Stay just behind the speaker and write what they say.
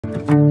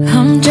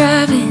I'm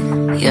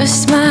driving, you're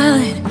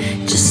smiling,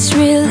 just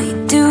really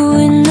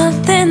doing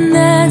nothing.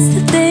 That's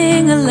the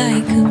thing I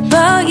like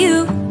about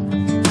you.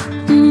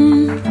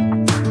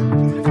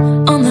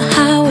 On the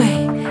highway,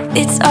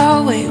 it's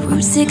our way,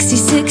 Route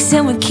 66,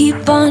 and we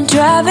keep on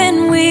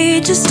driving.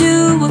 We just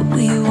do what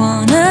we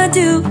wanna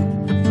do.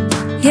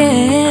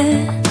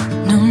 Yeah,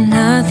 no,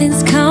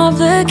 nothing's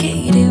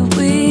complicated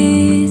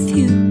with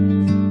you.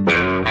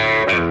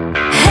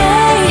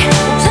 Hey,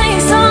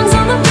 playing songs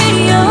on the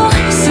radio,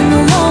 sing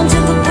along to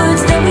the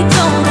words that we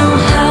don't know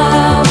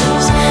how.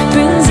 This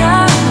brings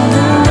out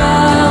the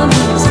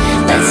wildness.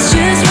 Let's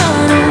just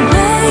run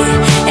away.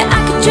 Yeah, I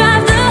could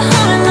drive the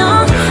whole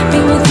along.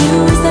 Being with you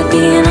is like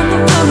being on the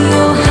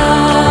rodeo.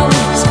 How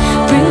this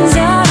brings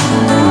out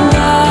the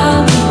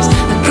wildness.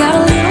 I got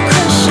a little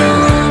crush on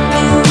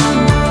you.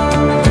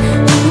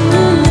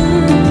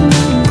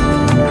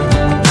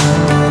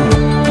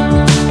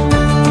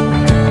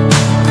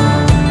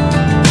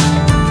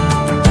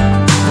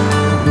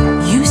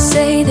 You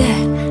say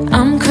that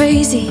I'm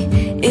crazy,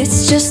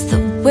 it's just the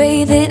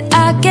way that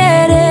I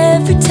get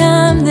every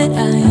time that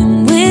I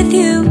am with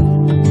you.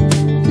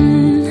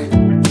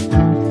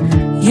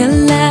 Your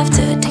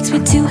laughter takes me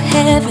to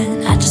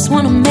heaven. I just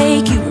wanna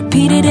make you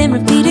repeat it and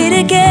repeat it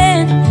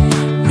again.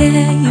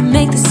 Yeah, you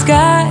make the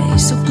sky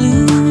so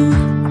blue.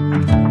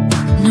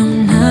 No,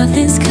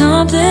 nothing's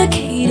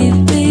complicated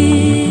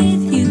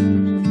with you.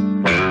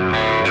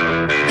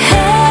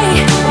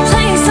 Hey,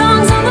 playing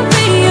songs on the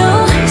radio,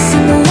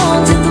 sing along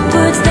to the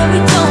words that we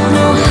don't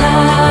know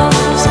how.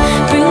 This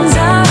brings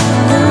out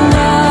the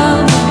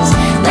wildness.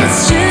 Let's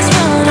just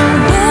run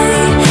away.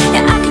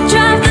 Yeah, I could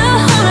drive the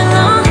whole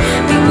along.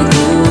 Being with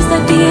you is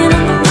like being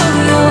on the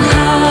rodeo.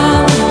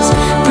 How this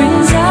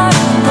brings out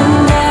the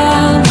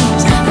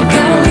wildness. I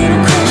got a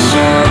little crush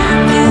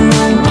on you.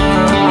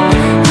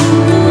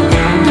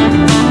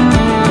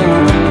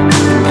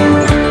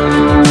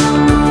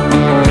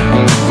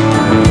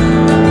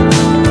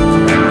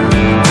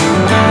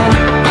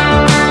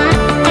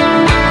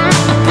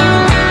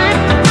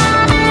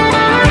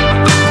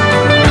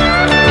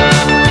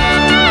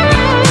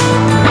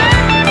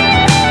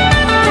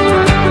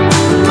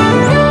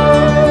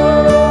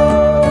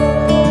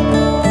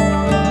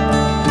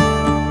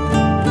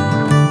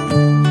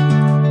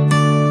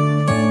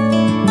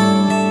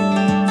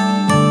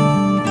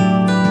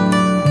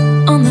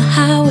 On the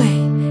highway,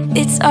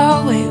 it's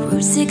our way,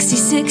 Route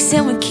 66,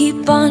 and we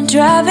keep on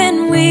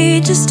driving.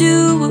 We just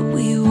do what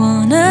we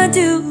wanna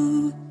do.